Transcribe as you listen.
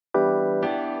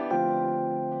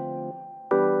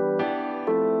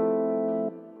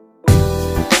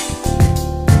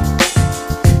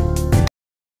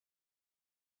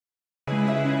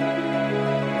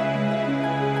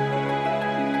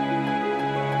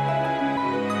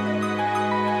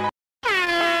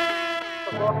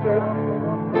Make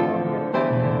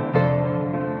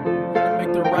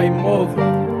the right move.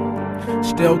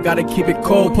 Still gotta keep it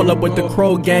cold. Pull up with the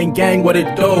crow gang, what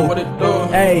it do?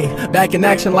 Hey, back in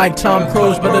action like Tom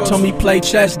Cruise. Brother told me play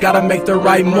chess, gotta make the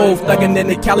right move. Thuggin' in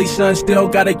the Cali sun, still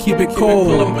gotta keep it cold.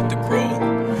 Pull up with the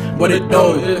crow, what it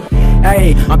do?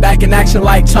 Hey, I'm back in action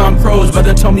like Tom Cruise.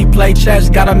 Brother told me play chess,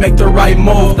 gotta make the right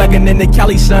move. Thuggin' in the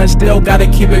Cali sun, still gotta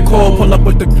keep it cool. Pull up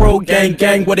with the crow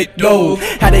gang, what it do?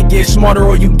 How to get smarter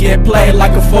or you get played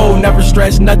like a fool. Never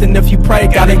stress nothing if you pray,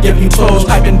 gotta give you tools.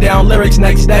 Typing down lyrics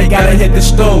next day, gotta hit the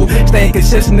stool. Staying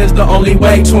consistent is the only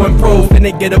way to improve. And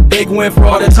to get a big win for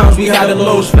all the times we had to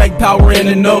lose. Fake power in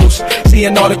the nose,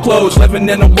 seeing all the clothes. Living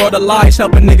in a world of lies,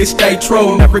 helping niggas stay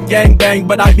true. Never gang bang,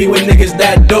 but I be with niggas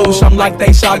that do. Some like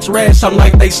they socks red, some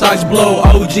like they socks blue.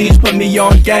 OGs put me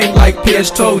on game like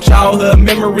PS2. Childhood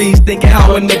memories, thinking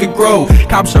how a nigga grow.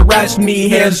 Cops harass me,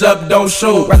 hands up, don't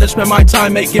shoot. Rather spend my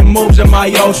time making moves in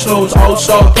my old shoes.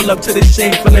 Also pull up to the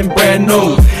scene feeling brand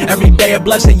new. Every day a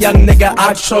blessing, young nigga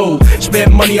I chose.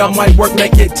 Spend money on my work,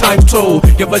 make it times two.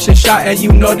 Give us a shot and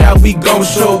you know that we gon'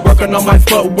 shoot. Working on my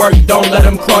footwork, don't let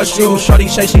them cross you. Shorty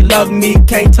say she love me,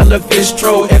 can't tell if it's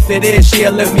true. If it is,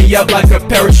 she'll lift me up like a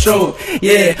parachute.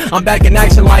 Yeah, I'm back in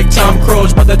action like Tom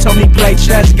Cruise. Brother told me play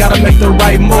chess, gotta make the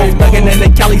right move. Thuggin' in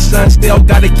the Cali sun, still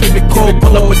gotta keep it cool.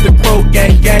 Pull up with the crow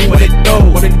gang, what it do?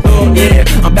 Yeah,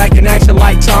 I'm back in action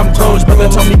like Tom Cruise. Brother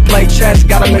told me play chess,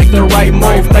 gotta make the right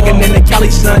move. Thuggin' in the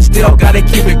Cali sun, still gotta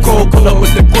keep it cool. Pull up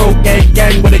with the crow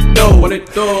gang, what it do?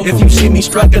 If you see me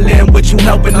struggling, would you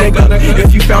help a nigga?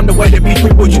 If you found a way to be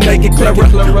free, would you make it clearer?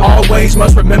 Always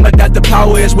must remember that the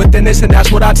power is within us, and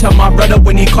that's what I tell my brother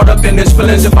when he caught up in his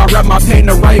feelings. If I rap my pain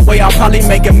the right way, I'll probably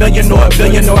make $1 million or $1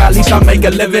 billion, or at least I make a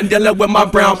living dealing with my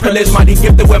brown privilege. Mighty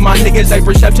gifted with my niggas, they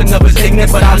perception of us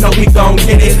ignorant, but I know we gon'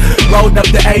 get it. Rolled up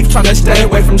the 8th, tryna stay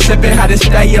away from sipping. Had to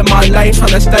stay in my lane,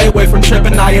 tryna stay away from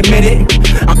tripping, I admit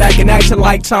it. I'm back in action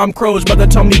like Tom Cruise. Brother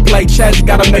told me play chess,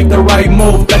 gotta make the right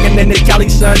move. Thuggin' in the Cali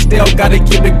sun, still gotta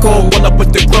keep it cool. Pull up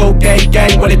with the crow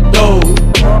gang, what it do?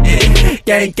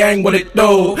 Yeah, gang, what it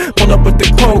do? Pull up with the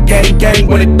crow gang,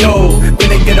 what it do?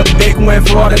 Finna get a big win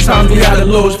for all the times we had to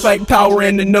lose. Fake power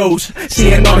in the news,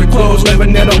 seeing all the clothes.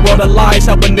 Living in a world of lies,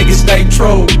 helping niggas stay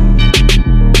true.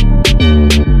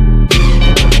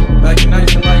 Back in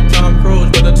action like Tom Cruise.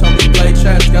 Brother told me play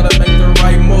chess, gotta make the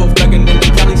right move. Thuggin' in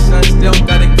the Cali sun, still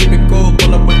gotta keep it cool.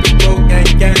 Pull up with the crow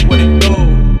gang, what it do?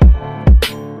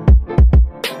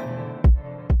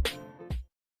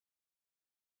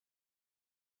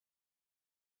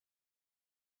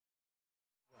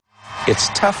 It's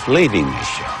tough leaving this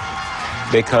show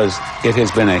because it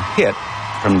has been a hit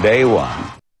from day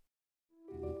one.